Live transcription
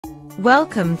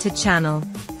Welcome to channel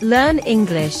Learn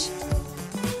English.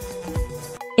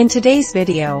 In today's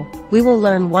video, we will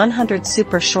learn 100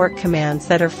 super short commands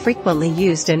that are frequently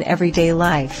used in everyday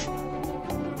life.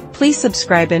 Please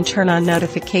subscribe and turn on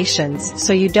notifications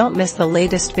so you don't miss the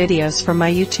latest videos from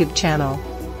my YouTube channel.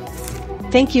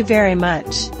 Thank you very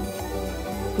much.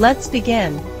 Let's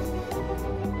begin.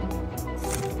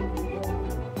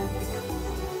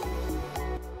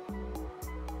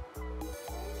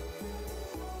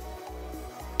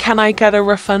 Can I get a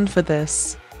refund for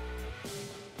this?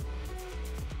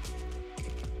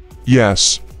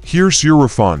 Yes, here's your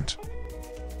refund.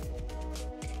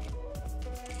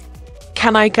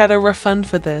 Can I get a refund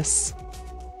for this?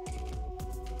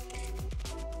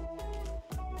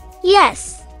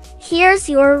 Yes, here's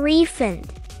your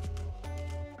refund.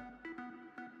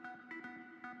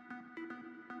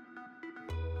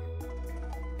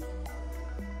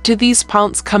 Do these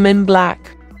pants come in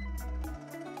black?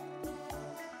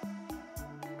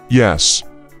 Yes,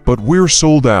 but we're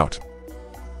sold out.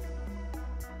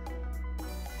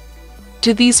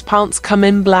 Do these pants come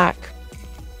in black?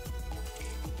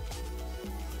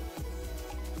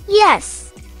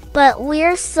 Yes, but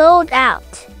we're sold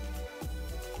out.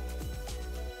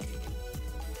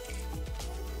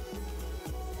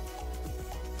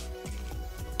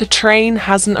 The train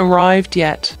hasn't arrived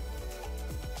yet.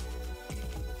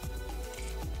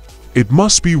 It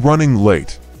must be running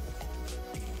late.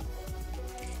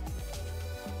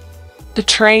 The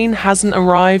train hasn't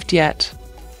arrived yet.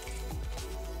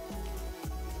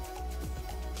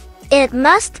 It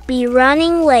must be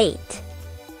running late.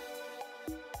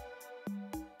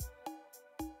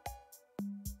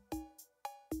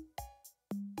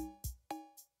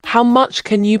 How much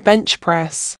can you bench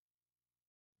press?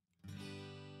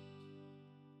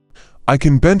 I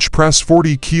can bench press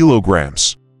 40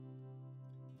 kilograms.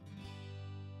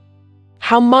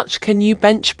 How much can you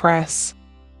bench press?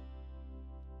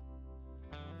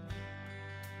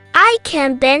 I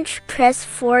can bench press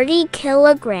 40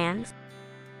 kilograms.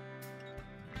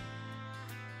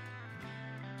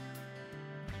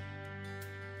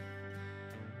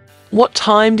 What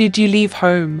time did you leave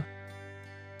home?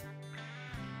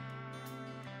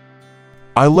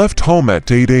 I left home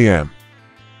at 8 a.m.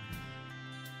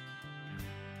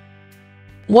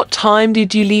 What time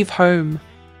did you leave home?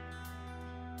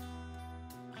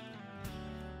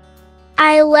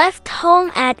 I left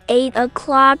home at 8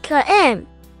 o'clock a.m.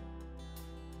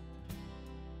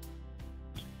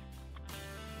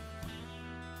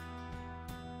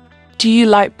 Do you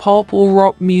like pop or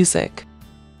rock music?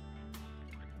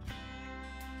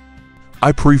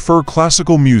 I prefer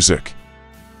classical music.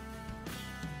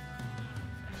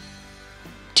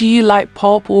 Do you like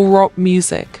pop or rock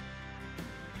music?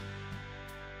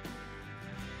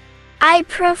 I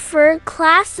prefer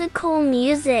classical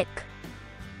music.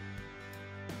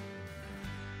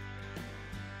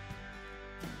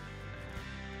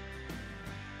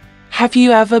 Have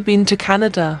you ever been to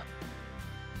Canada?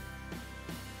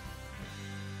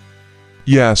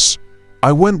 Yes,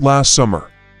 I went last summer.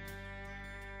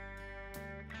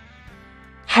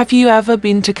 Have you ever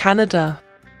been to Canada?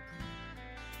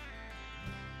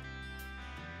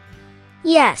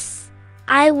 Yes,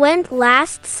 I went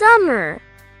last summer.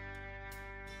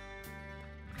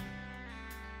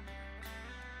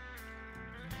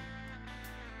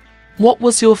 What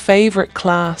was your favorite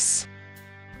class?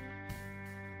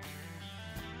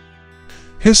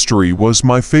 History was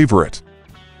my favorite.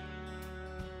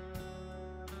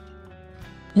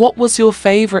 What was your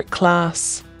favorite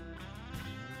class?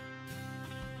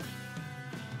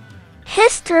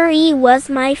 History was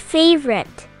my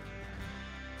favorite.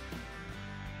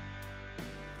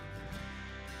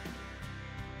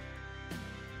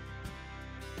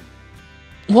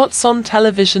 What's on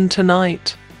television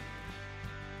tonight?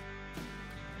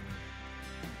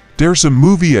 There's a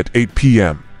movie at 8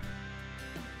 p.m.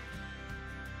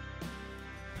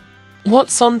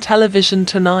 What's on television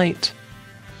tonight?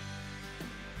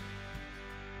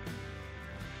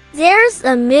 There's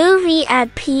a movie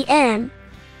at p.m.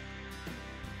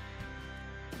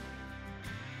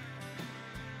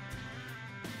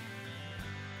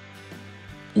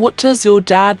 What does your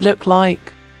dad look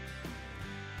like?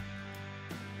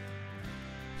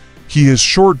 He has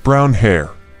short brown hair.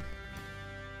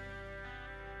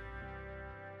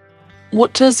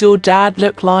 What does your dad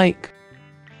look like?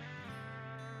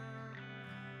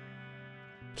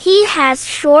 He has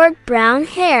short brown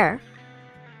hair.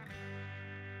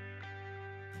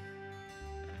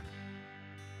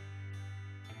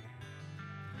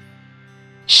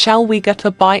 Shall we get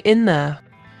a bite in there?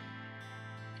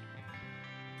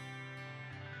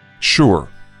 Sure.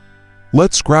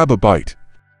 Let's grab a bite.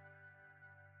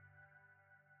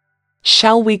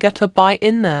 Shall we get a bite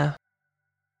in there?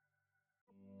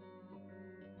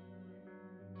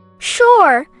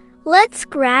 Sure, let's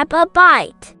grab a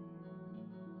bite.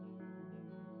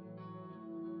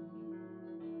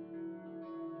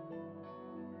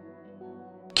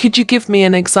 Could you give me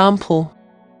an example?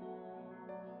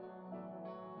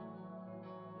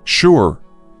 Sure,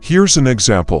 here's an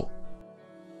example.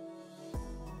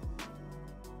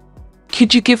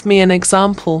 Could you give me an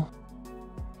example?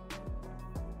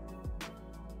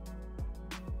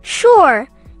 Sure,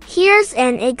 here's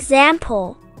an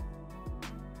example.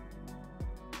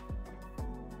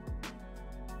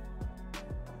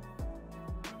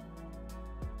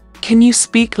 Can you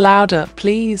speak louder,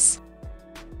 please?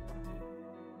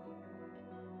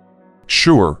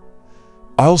 Sure,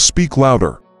 I'll speak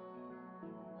louder.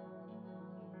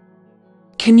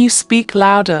 Can you speak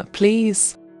louder,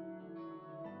 please?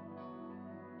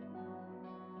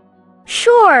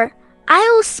 Sure,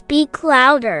 I'll speak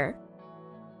louder.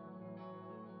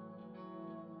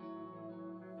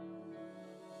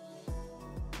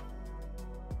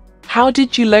 How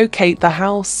did you locate the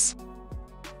house?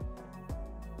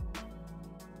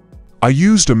 I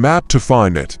used a map to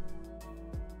find it.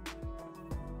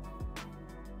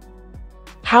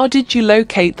 How did you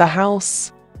locate the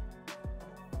house?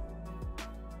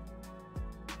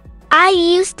 I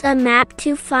used a map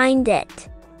to find it.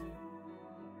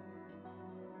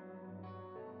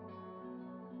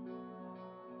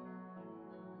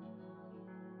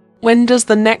 When does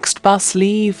the next bus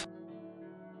leave?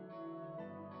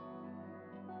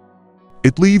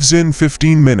 It leaves in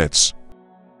 15 minutes.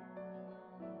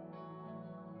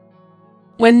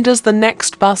 When does the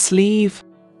next bus leave?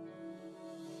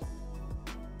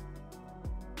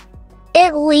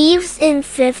 It leaves in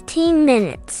 15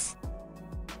 minutes.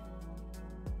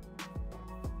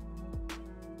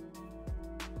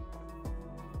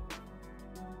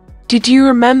 Did you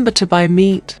remember to buy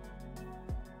meat?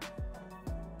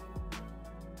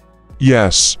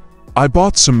 Yes, I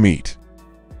bought some meat.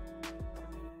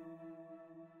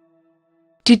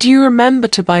 Did you remember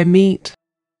to buy meat?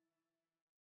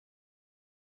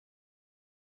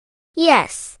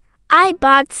 Yes, I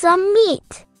bought some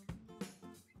meat.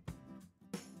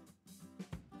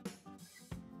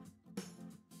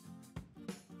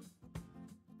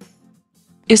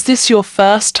 Is this your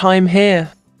first time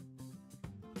here?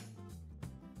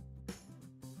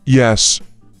 Yes,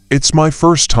 it's my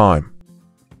first time.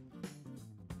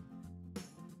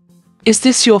 Is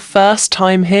this your first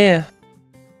time here?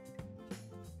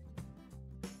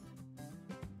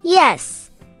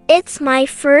 Yes, it's my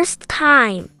first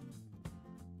time.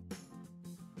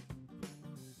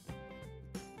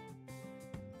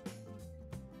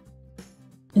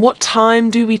 What time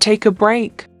do we take a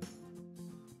break?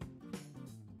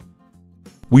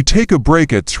 We take a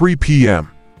break at 3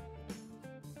 p.m.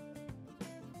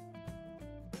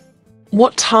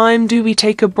 What time do we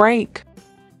take a break?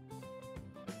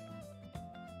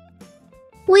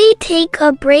 We take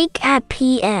a break at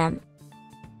p.m.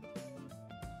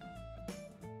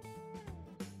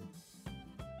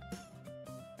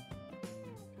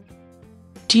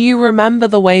 Do you remember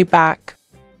the way back?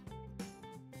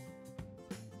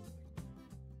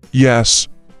 Yes,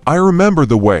 I remember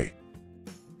the way.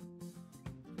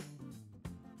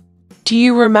 Do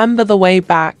you remember the way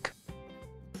back?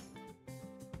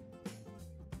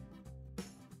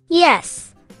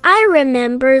 Yes, I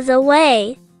remember the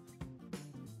way.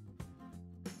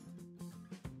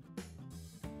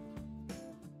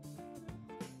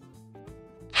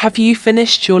 Have you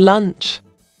finished your lunch?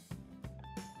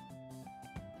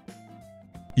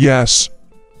 Yes,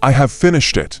 I have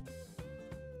finished it.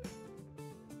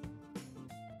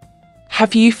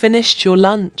 Have you finished your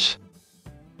lunch?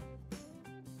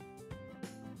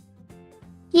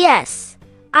 Yes,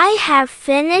 I have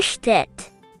finished it.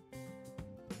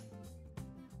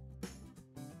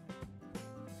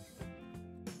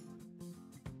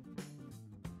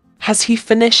 Has he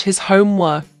finished his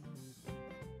homework?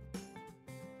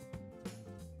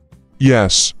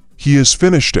 Yes, he has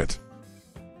finished it.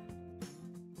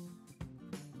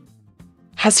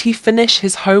 Has he finished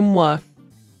his homework?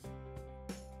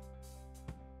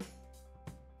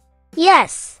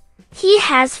 Yes, he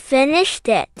has finished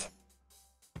it.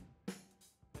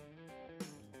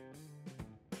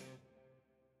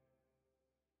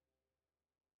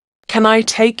 Can I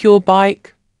take your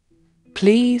bike,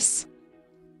 please?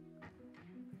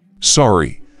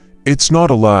 Sorry, it's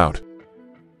not allowed.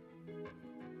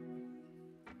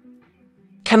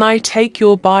 Can I take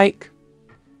your bike,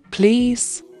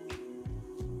 please?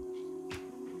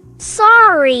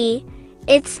 Sorry,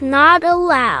 it's not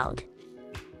allowed.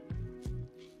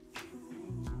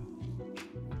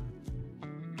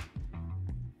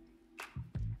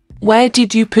 Where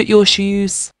did you put your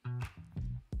shoes?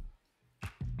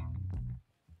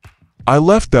 I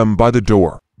left them by the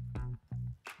door.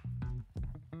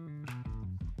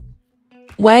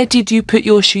 Where did you put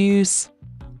your shoes?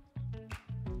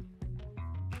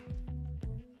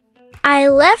 I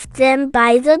left them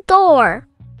by the door.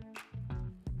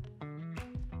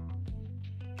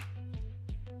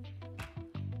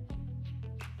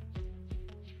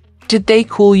 Did they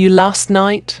call you last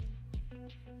night?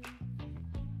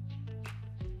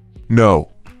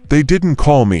 No, they didn't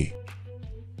call me.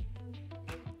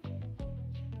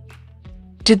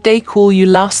 Did they call you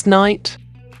last night?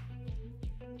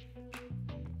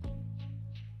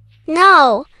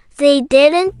 No, they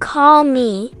didn't call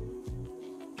me.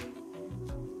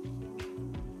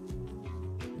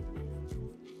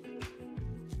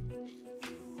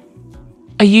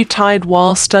 Are you tired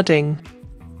while studying?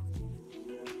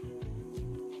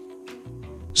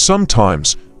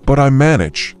 Sometimes, but I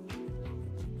manage.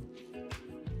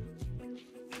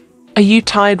 Are you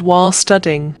tired while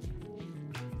studying?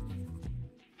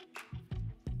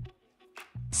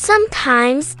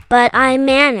 Sometimes, but I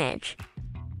manage.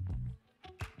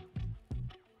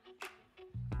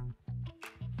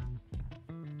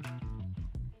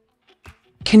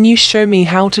 Can you show me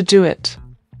how to do it?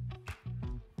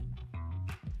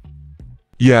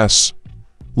 Yes.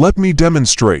 Let me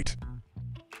demonstrate.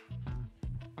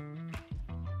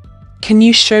 Can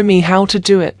you show me how to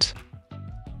do it?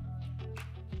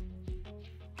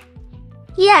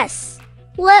 Yes,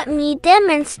 let me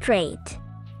demonstrate.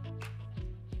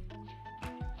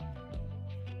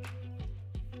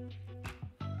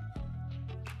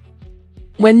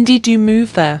 When did you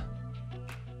move there?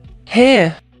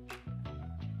 Here.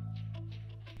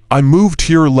 I moved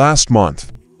here last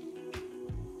month.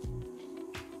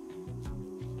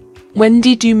 When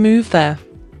did you move there?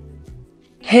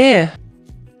 Here.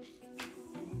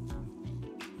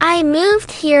 I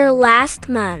moved here last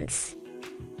month.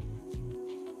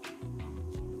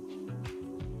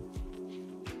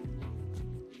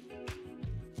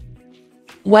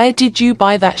 Where did you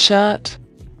buy that shirt?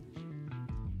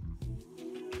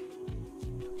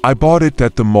 I bought it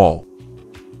at the mall.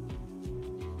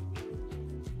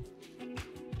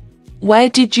 Where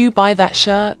did you buy that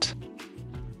shirt?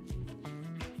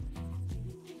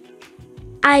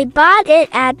 I bought it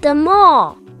at the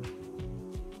mall.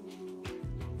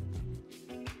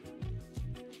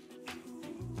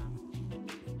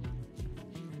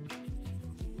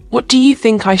 What do you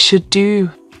think I should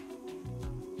do?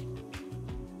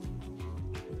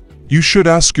 You should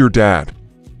ask your dad.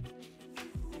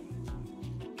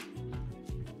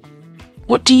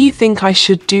 What do you think I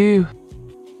should do?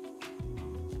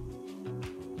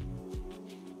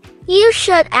 You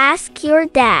should ask your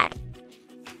dad.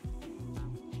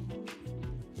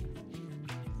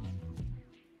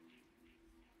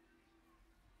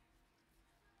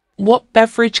 What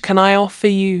beverage can I offer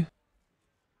you?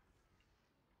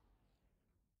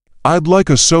 I'd like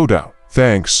a soda,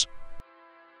 thanks.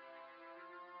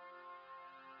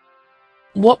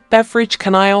 What beverage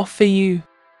can I offer you?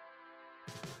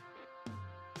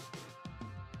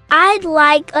 I'd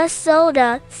like a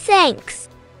soda, thanks.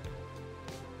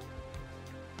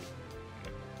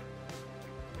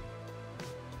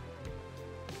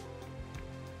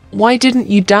 Why didn't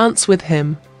you dance with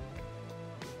him?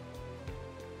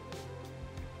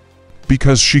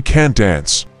 Because she can't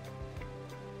dance.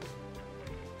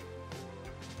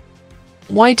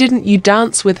 Why didn't you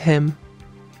dance with him?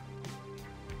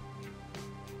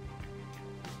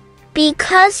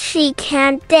 Because she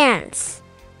can't dance.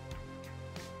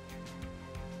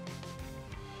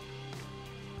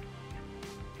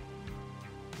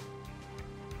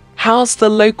 How's the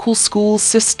local school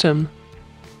system?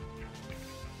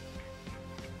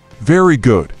 Very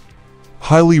good.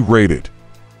 Highly rated.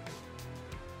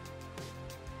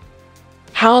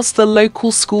 How's the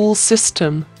local school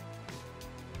system?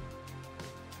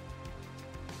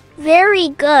 Very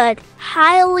good,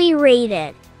 highly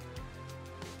rated.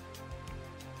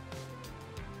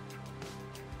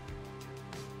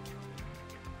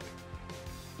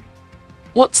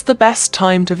 What's the best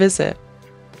time to visit?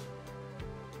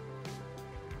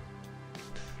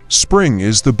 Spring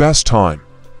is the best time.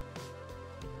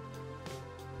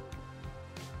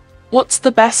 What's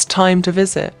the best time to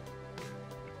visit?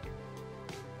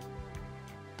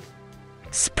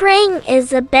 Spring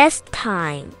is the best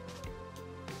time.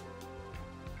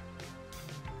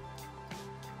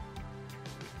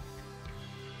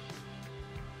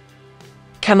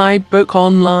 Can I book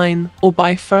online or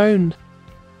by phone?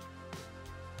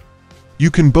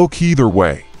 You can book either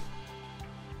way.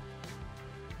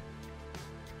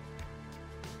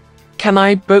 Can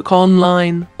I book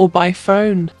online or by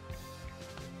phone?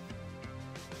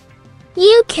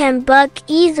 You can book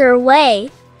either way.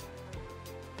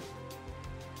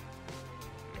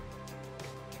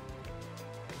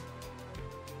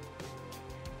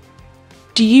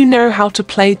 Do you know how to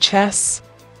play chess?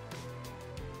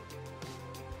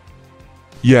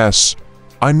 Yes,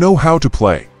 I know how to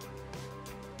play.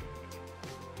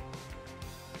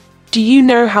 Do you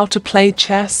know how to play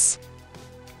chess?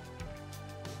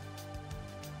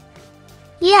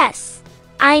 Yes,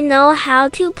 I know how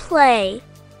to play.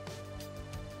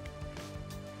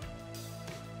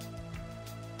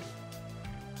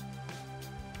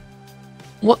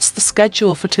 What's the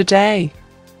schedule for today?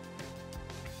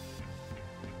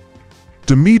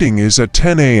 The meeting is at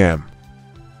 10 a.m.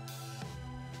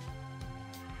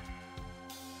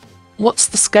 What's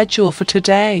the schedule for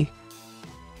today?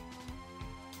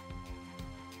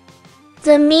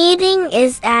 The meeting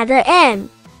is at the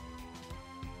end.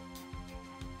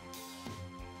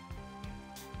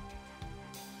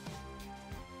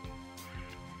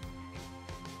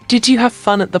 Did you have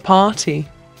fun at the party?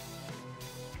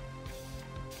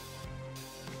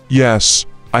 Yes,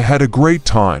 I had a great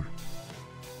time.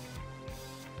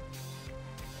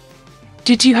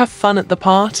 Did you have fun at the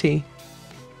party?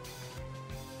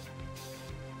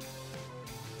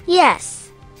 Yes,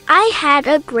 I had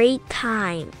a great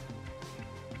time.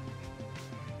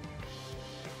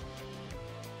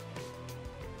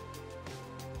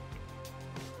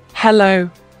 Hello.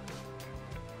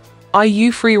 Are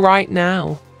you free right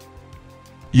now?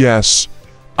 Yes,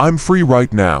 I'm free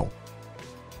right now.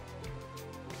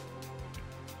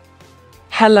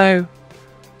 Hello.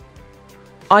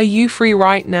 Are you free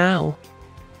right now?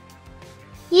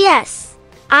 Yes,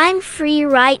 I'm free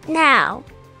right now.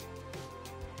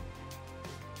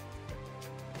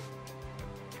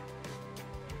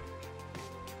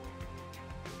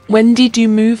 When did you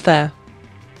move there?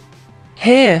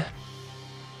 Here.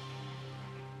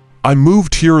 I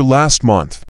moved here last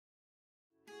month.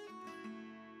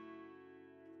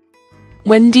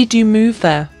 When did you move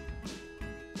there?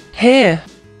 Here.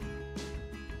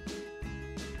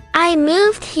 I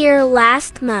moved here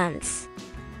last month.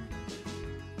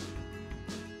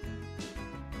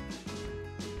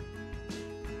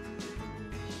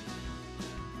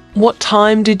 What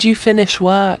time did you finish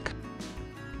work?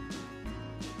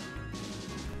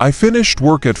 I finished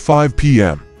work at 5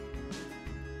 p.m.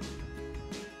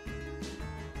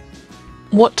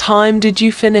 What time did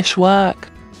you finish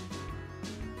work?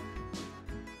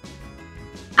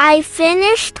 I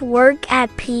finished work at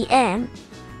p.m.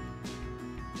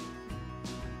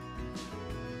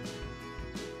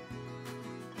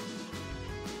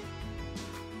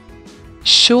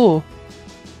 Sure.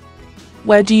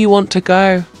 Where do you want to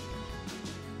go?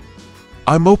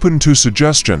 I'm open to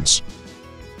suggestions.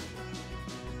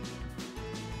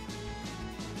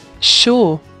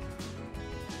 Sure.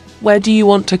 Where do you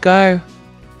want to go?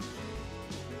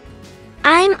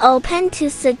 I'm open to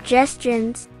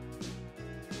suggestions.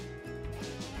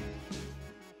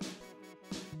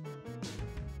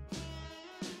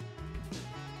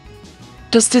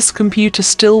 Does this computer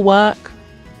still work?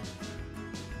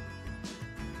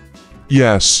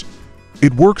 Yes,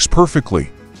 it works perfectly.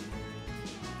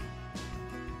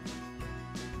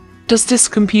 Does this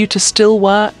computer still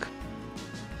work?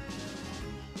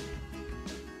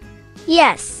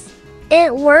 Yes,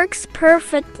 it works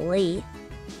perfectly.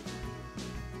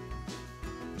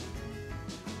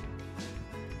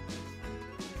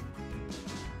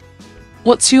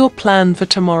 What's your plan for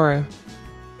tomorrow?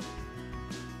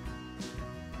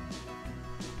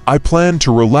 I plan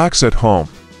to relax at home.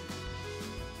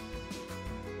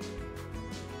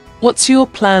 What's your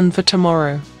plan for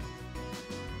tomorrow?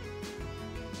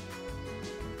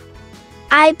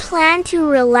 I plan to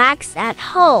relax at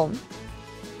home.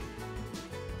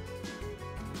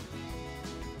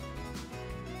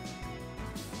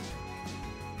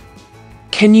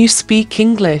 Can you speak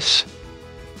English?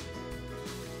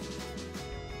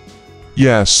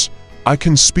 Yes, I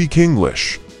can speak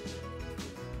English.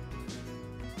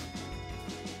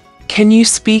 Can you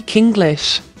speak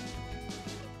English?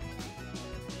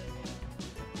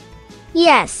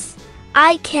 Yes,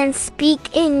 I can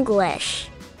speak English.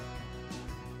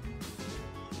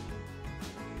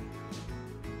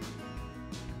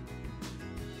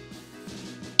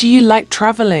 Do you like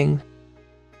traveling?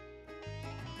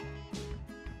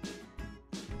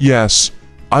 Yes,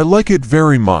 I like it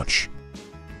very much.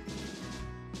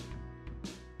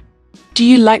 Do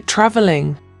you like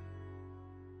traveling?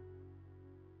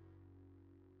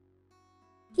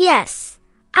 Yes,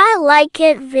 I like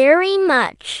it very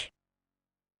much.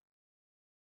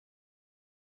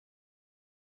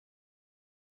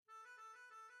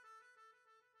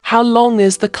 How long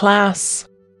is the class?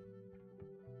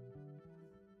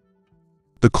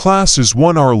 The class is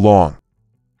 1 hour long.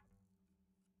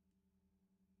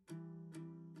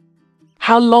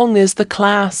 How long is the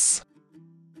class?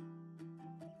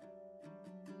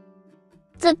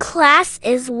 The class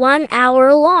is 1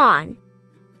 hour long.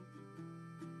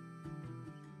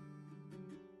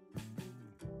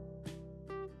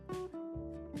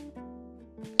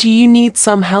 Do you need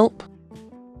some help?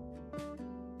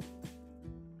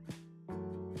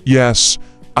 Yes,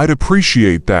 I'd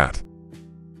appreciate that.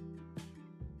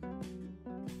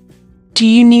 Do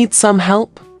you need some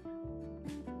help?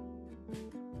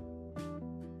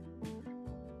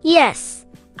 Yes,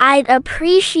 I'd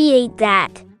appreciate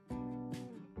that.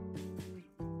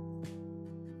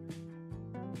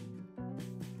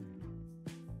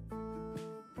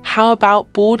 How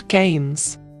about board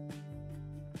games?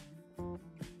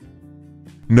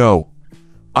 No,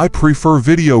 I prefer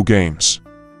video games.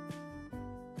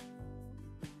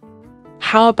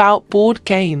 How about board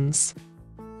games?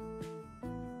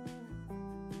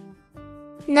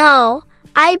 No,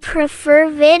 I prefer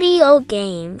video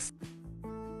games.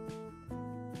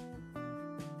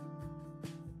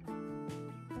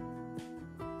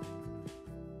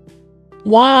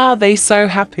 Why are they so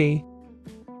happy?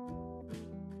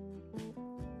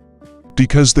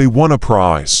 Because they won a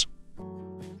prize.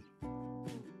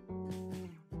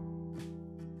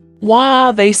 Why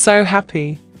are they so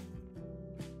happy?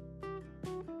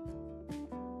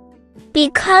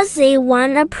 Because they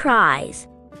won a prize.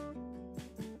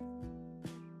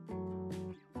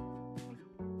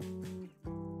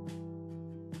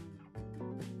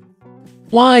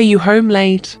 Why are you home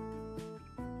late?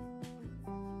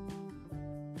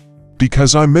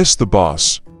 Because I missed the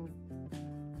bus.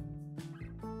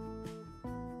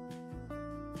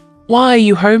 Why are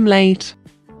you home late?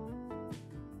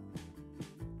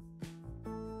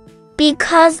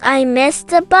 Because I missed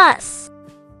the bus.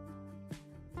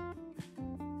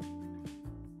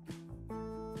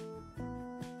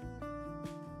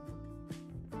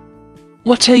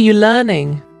 What are you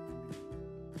learning?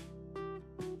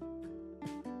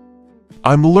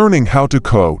 I'm learning how to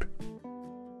code.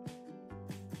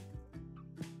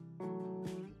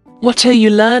 What are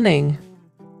you learning?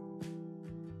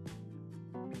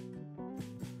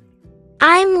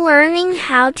 I'm learning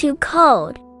how to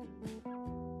code.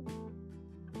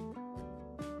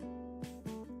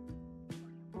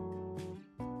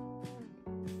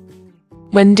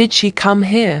 When did she come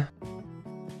here?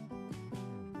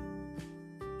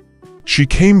 She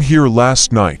came here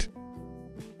last night.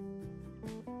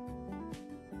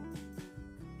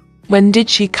 When did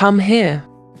she come here?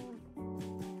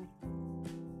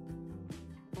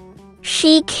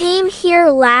 She came here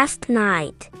last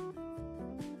night.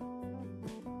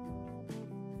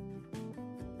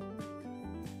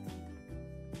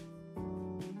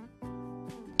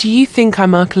 Do you think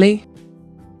I'm ugly?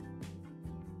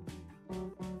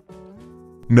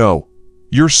 No,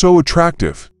 you're so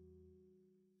attractive.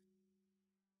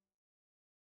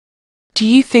 Do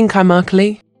you think I'm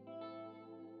ugly?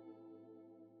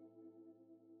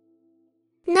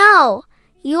 No,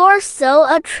 you're so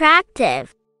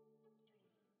attractive.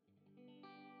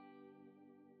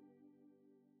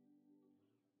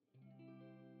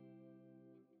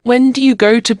 When do you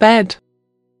go to bed?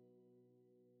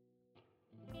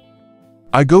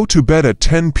 I go to bed at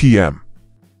 10 p.m.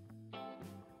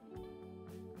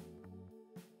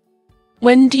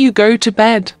 When do you go to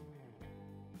bed?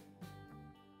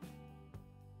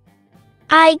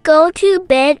 I go to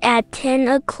bed at 10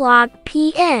 o'clock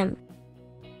p.m.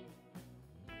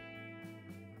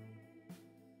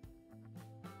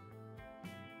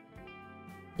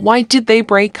 Why did they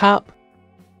break up?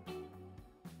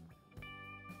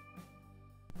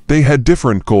 They had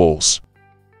different goals.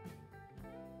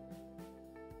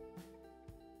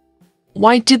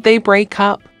 Why did they break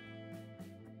up?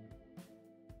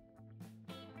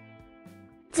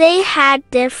 They had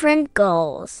different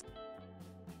goals.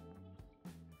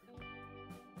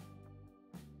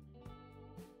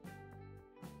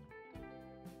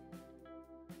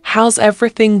 How's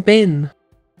everything been?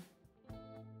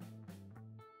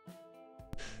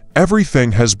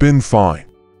 Everything has been fine.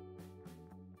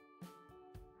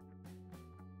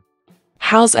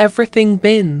 How's everything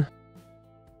been?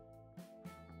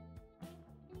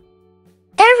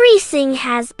 Everything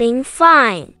has been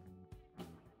fine.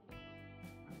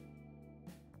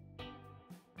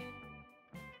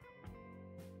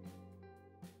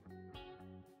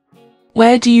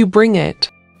 Where do you bring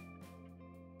it?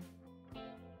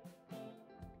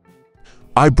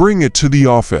 I bring it to the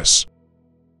office.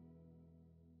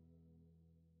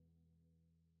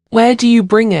 Where do you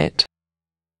bring it?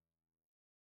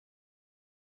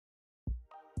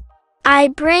 I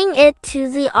bring it to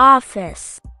the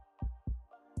office.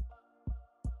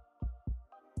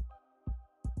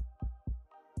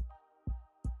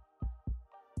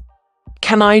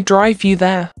 Can I drive you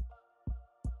there?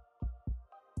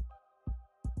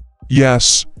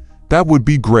 Yes, that would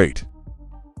be great.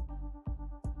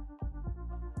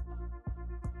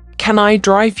 Can I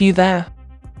drive you there?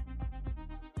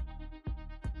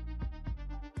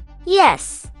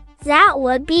 Yes, that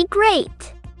would be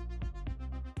great.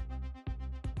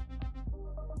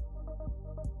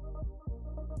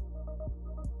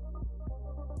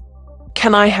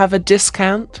 Can I have a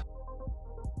discount?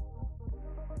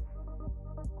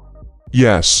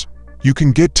 Yes, you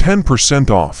can get 10%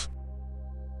 off.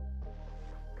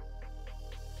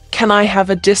 Can I have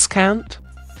a discount?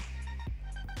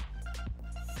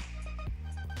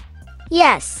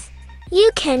 Yes,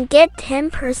 you can get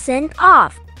 10%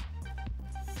 off.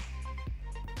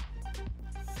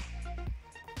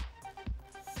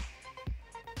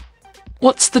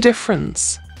 What's the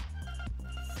difference?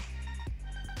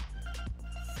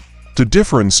 The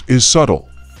difference is subtle.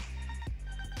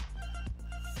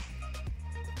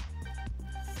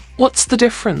 What's the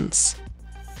difference?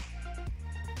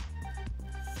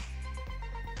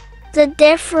 The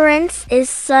difference is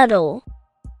subtle.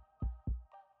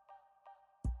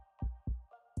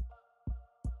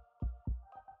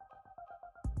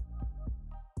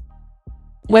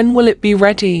 When will it be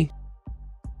ready?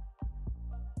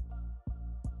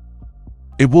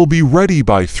 It will be ready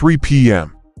by 3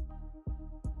 p.m.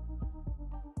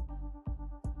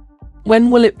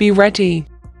 When will it be ready?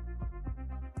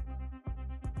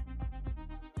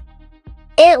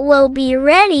 It will be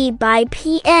ready by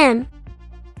p.m.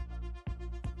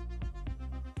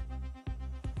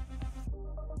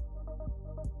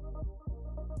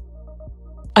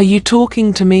 Are you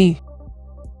talking to me?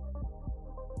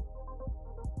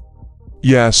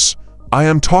 Yes, I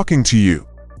am talking to you.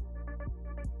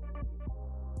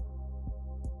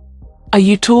 Are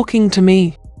you talking to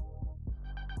me?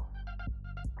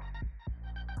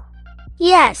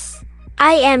 Yes,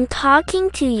 I am talking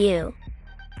to you.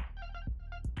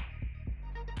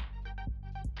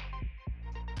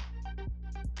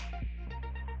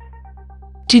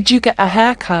 Did you get a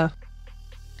haircut?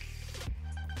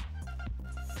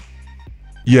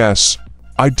 Yes,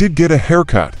 I did get a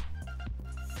haircut.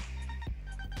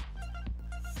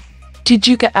 Did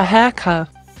you get a haircut?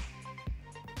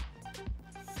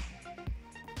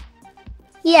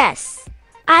 Yes,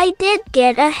 I did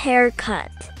get a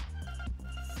haircut.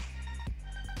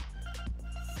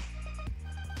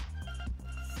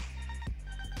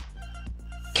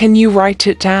 Can you write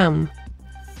it down?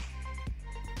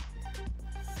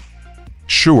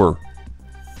 Sure.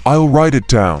 I'll write it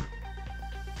down.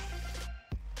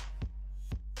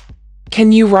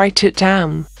 Can you write it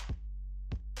down?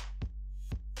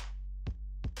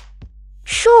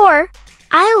 Sure,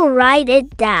 I'll write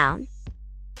it down.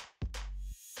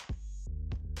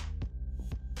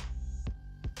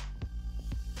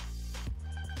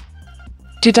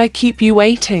 Did I keep you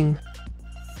waiting?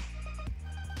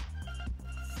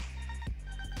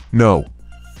 No.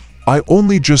 I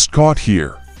only just got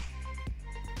here.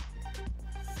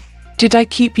 Did I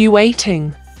keep you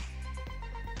waiting?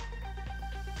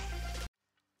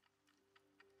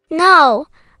 No,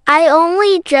 I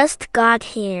only just got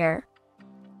here.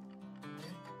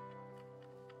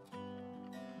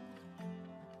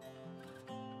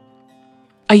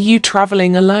 Are you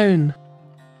traveling alone?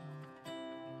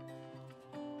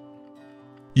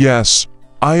 Yes,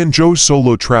 I enjoy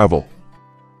solo travel.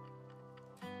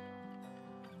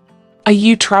 Are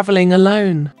you traveling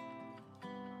alone?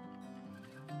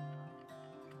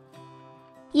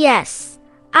 Yes,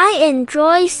 I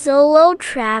enjoy solo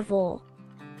travel.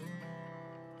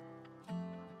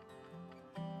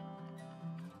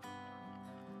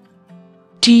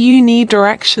 Do you need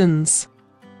directions?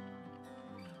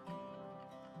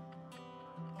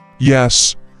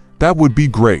 Yes, that would be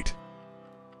great.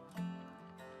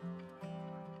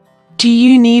 Do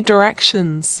you need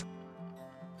directions?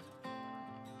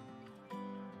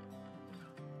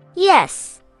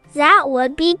 Yes, that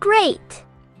would be great.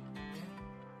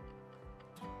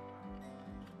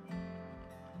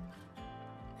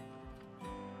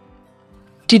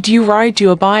 Did you ride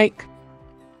your bike?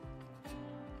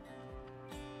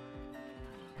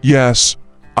 Yes,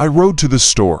 I rode to the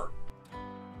store.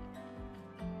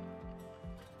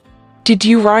 Did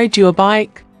you ride your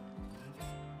bike?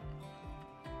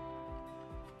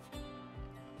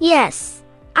 Yes,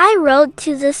 I rode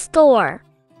to the store.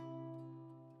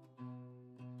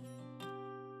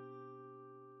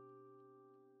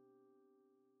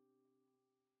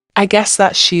 I guess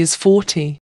that she is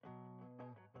 40.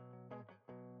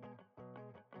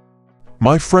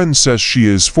 My friend says she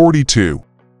is 42.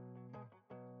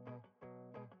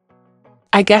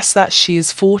 I guess that she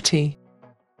is 40.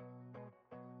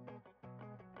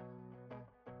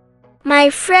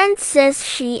 My friend says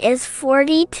she is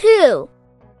 42.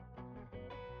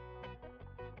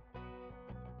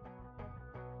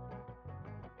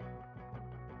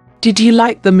 Did you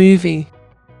like the movie?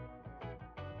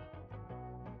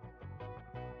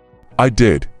 I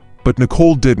did, but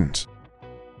Nicole didn't.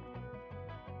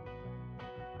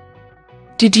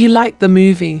 Did you like the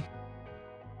movie?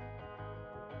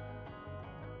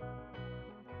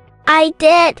 I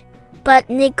did, but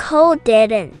Nicole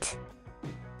didn't.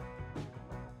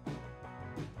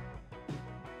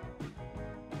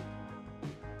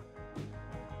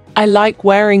 I like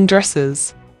wearing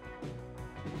dresses.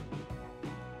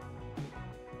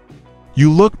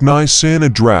 You look nice in a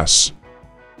dress.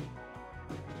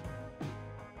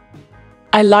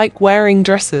 I like wearing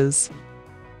dresses.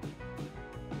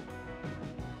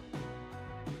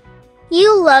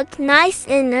 You look nice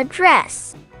in a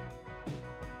dress.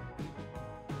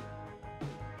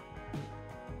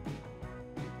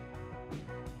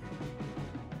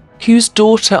 Whose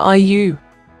daughter are you?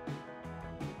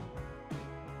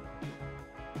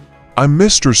 I'm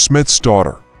Mr. Smith's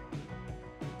daughter.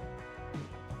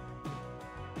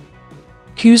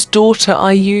 Whose daughter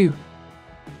are you?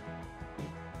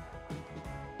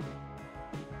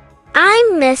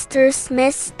 I'm Mr.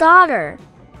 Smith's daughter.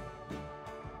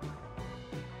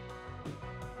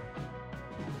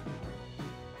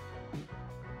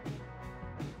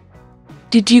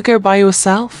 Did you go by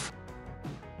yourself?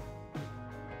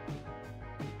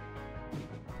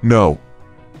 No.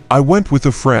 I went with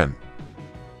a friend.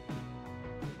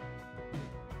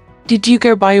 Did you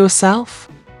go by yourself?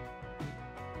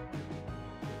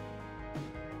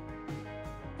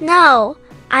 No,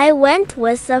 I went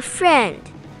with a friend.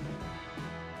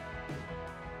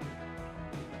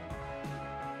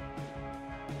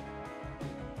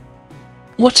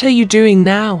 What are you doing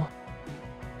now?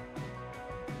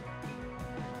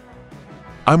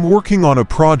 I'm working on a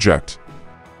project.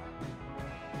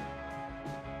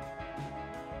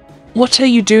 What are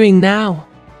you doing now?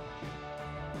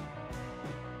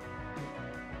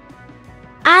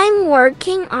 I'm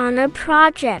working on a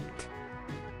project.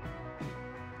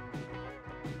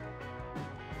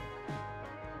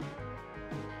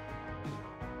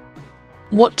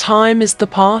 What time is the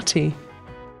party?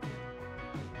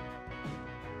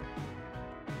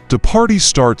 The party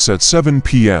starts at 7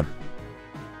 p.m.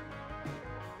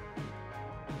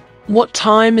 What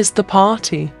time is the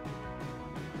party?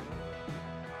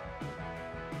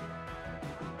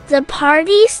 The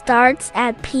party starts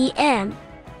at p.m.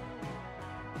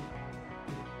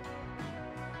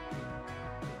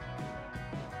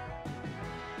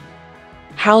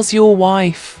 How's your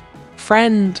wife,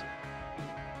 friend?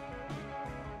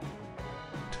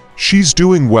 She's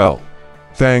doing well.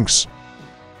 Thanks.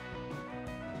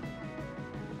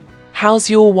 How's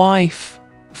your wife,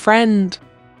 friend?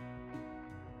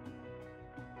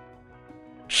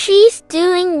 She's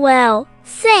doing well,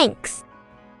 thanks.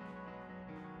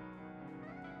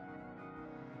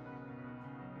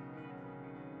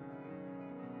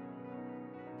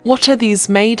 What are these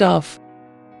made of?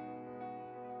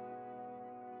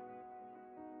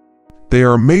 They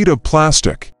are made of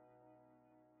plastic.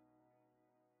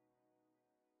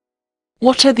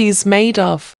 What are these made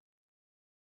of?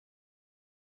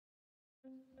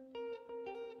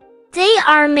 They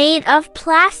are made of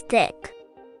plastic.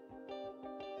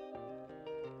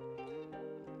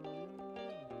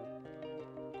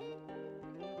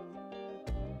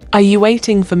 Are you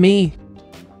waiting for me?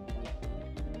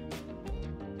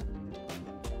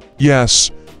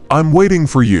 Yes, I'm waiting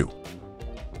for you.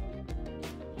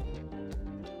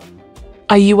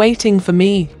 Are you waiting for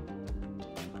me?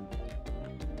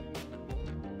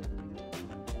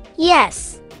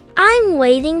 Yes, I'm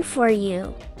waiting for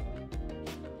you.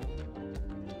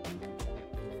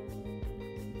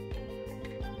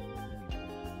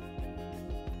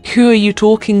 Who are you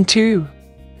talking to?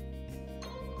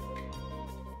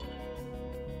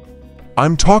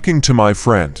 I'm talking to my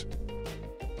friend.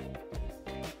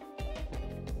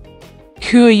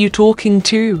 Who are you talking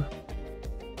to?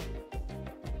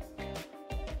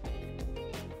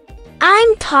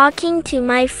 I'm talking to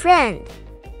my friend.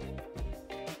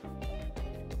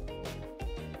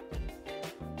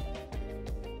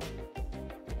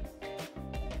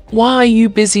 Why are you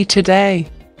busy today?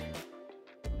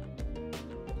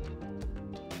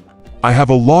 I have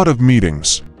a lot of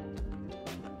meetings.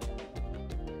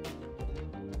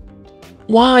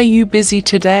 Why are you busy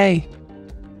today?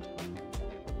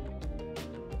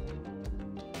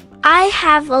 I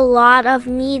have a lot of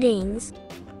meetings.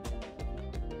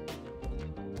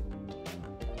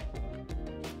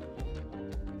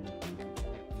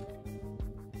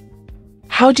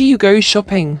 How do you go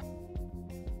shopping?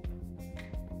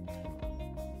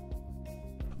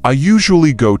 I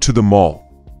usually go to the mall.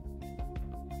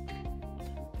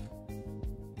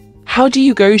 How do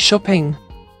you go shopping?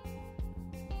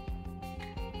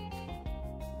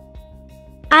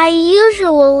 I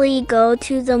usually go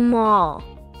to the mall.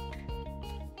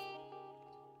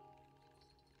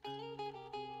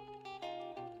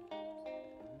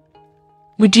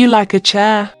 Would you like a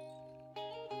chair?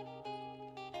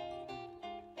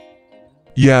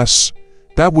 Yes,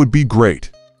 that would be great.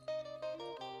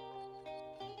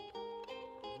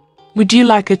 Would you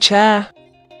like a chair?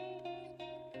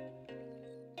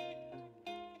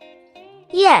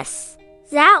 Yes,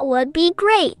 that would be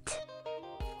great.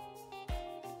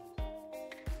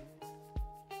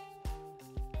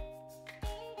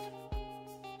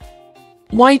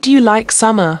 Why do you like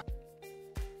summer?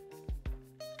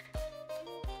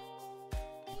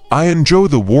 I enjoy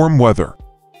the warm weather.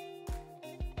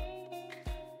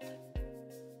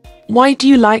 Why do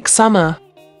you like summer?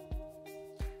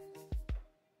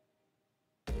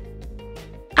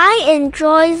 I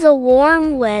enjoy the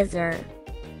warm weather.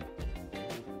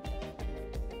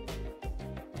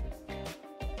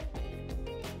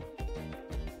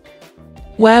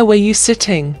 Where were you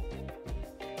sitting?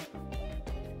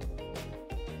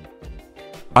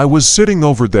 I was sitting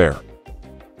over there.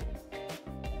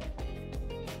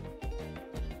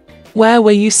 Where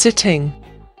were you sitting?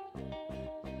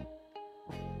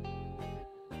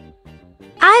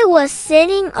 I was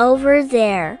sitting over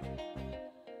there.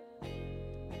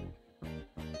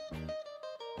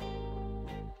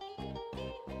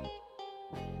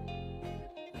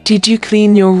 Did you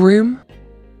clean your room?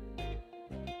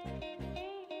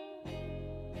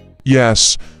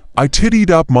 Yes, I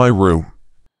tidied up my room.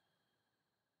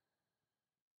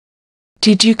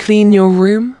 Did you clean your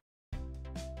room?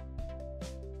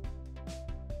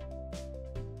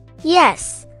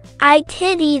 Yes, I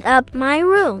tidied up my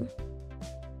room.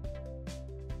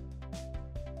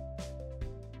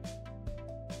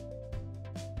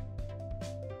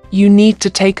 You need to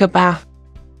take a bath.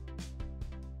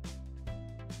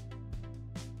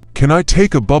 Can I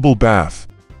take a bubble bath?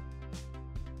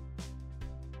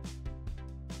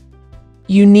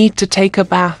 You need to take a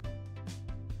bath.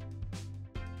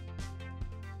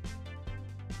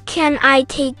 Can I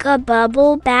take a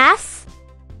bubble bath?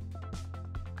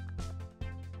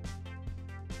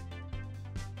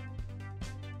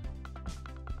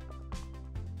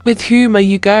 With whom are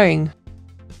you going?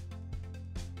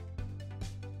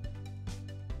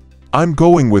 I'm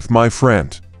going with my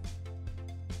friend.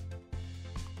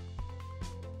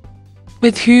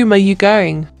 With whom are you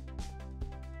going?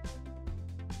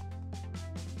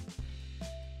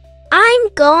 I'm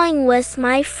going with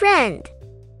my friend.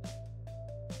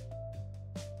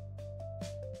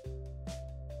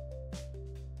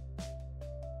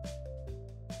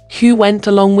 Who went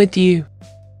along with you?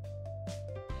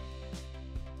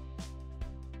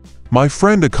 My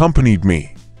friend accompanied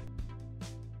me.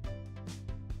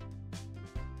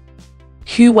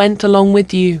 Who went along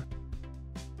with you?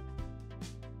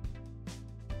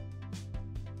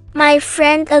 My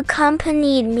friend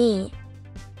accompanied me.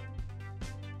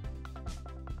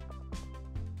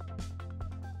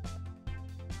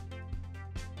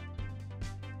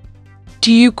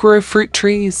 Do you grow fruit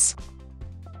trees?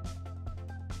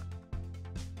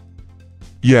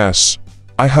 Yes,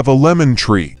 I have a lemon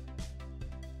tree.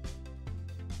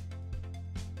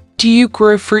 Do you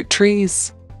grow fruit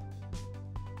trees?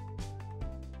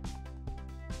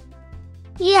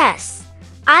 Yes,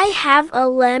 I have a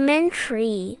lemon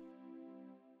tree.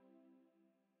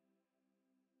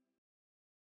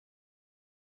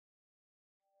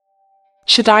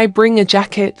 Should I bring a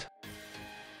jacket?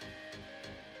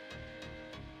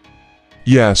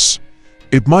 Yes,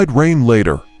 it might rain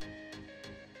later.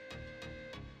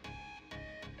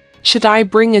 Should I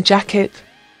bring a jacket?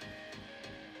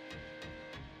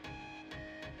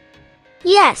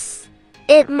 Yes,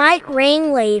 it might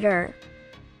rain later.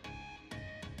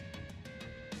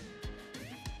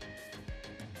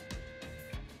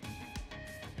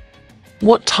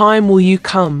 What time will you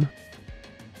come?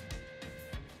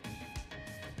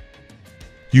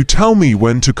 You tell me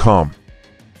when to come.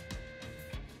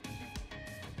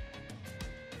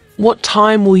 What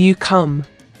time will you come?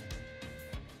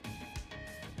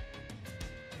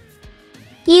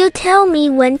 You tell me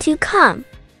when to come.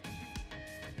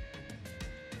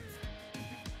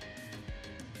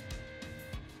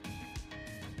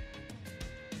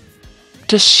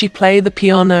 Does she play the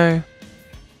piano?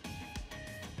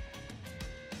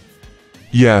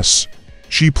 Yes,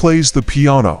 she plays the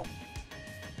piano.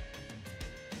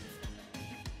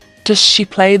 Does she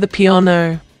play the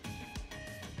piano?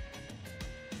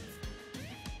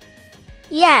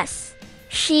 Yes,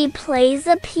 she plays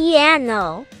the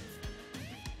piano.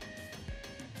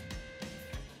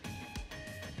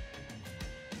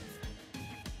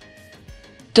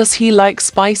 Does he like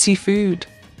spicy food?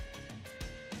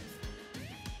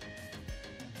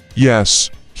 Yes,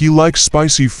 he likes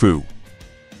spicy food.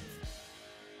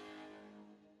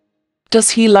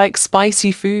 Does he like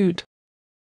spicy food?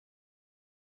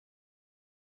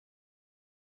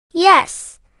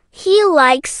 Yes, he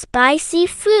likes spicy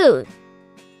food.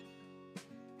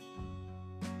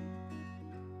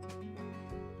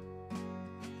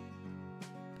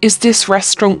 Is this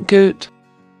restaurant good?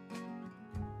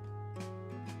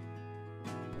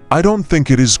 I don't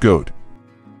think it is good.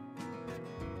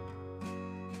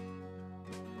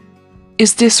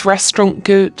 Is this restaurant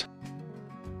good?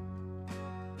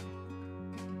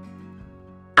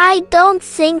 I don't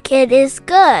think it is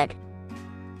good.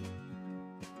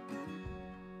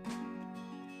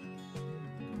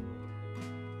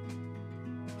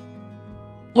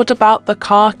 What about the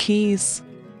car keys?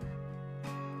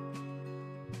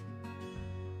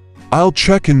 I'll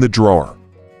check in the drawer.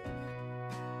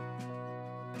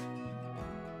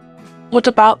 What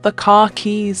about the car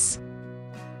keys?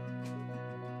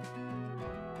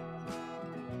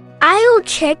 I'll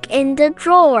check in the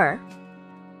drawer.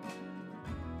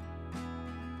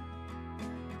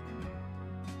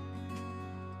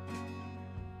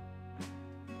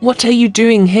 What are you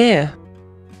doing here?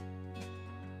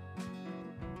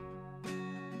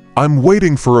 I'm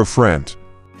waiting for a friend.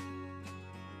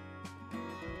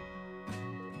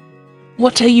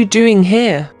 What are you doing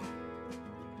here?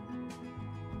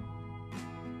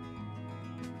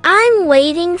 I'm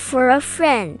waiting for a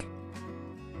friend.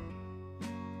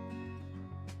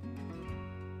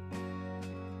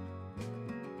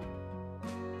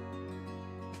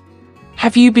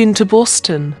 Have you been to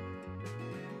Boston?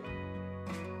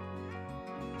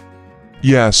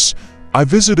 Yes, I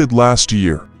visited last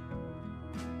year.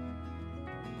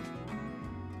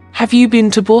 Have you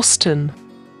been to Boston?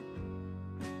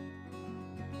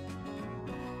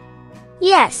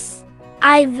 Yes,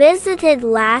 I visited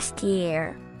last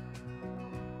year.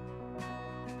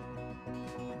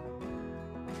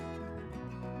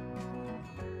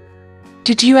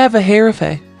 Did you ever hear of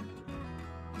it?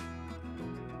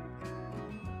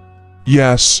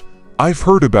 Yes, I've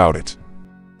heard about it.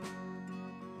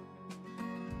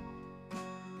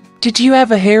 Did you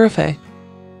ever hear of it?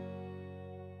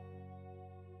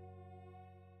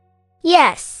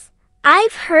 Yes,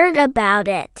 I've heard about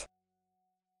it.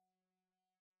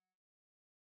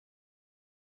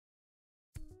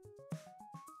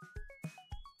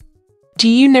 Do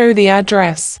you know the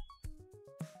address?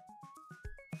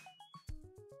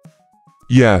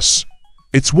 Yes,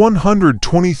 it's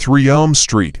 123 Elm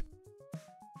Street.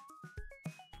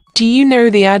 Do you know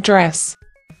the address?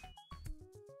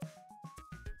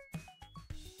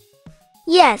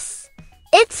 Yes,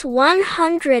 it's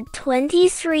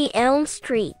 123 Elm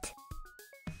Street.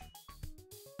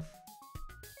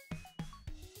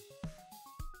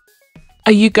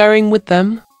 Are you going with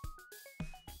them?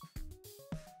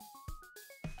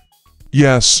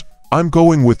 Yes, I'm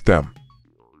going with them.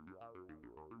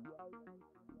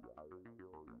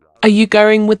 Are you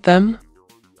going with them?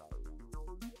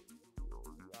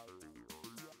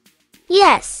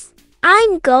 Yes,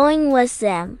 I'm going with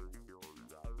them.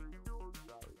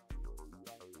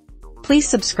 Please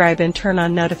subscribe and turn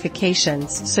on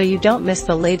notifications so you don't miss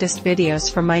the latest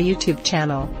videos from my YouTube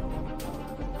channel.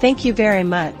 Thank you very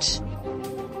much.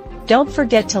 Don't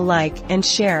forget to like and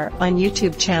share on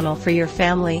YouTube channel for your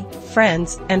family,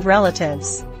 friends, and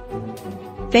relatives.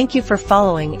 Thank you for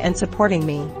following and supporting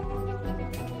me.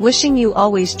 Wishing you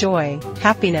always joy,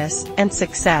 happiness, and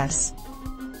success.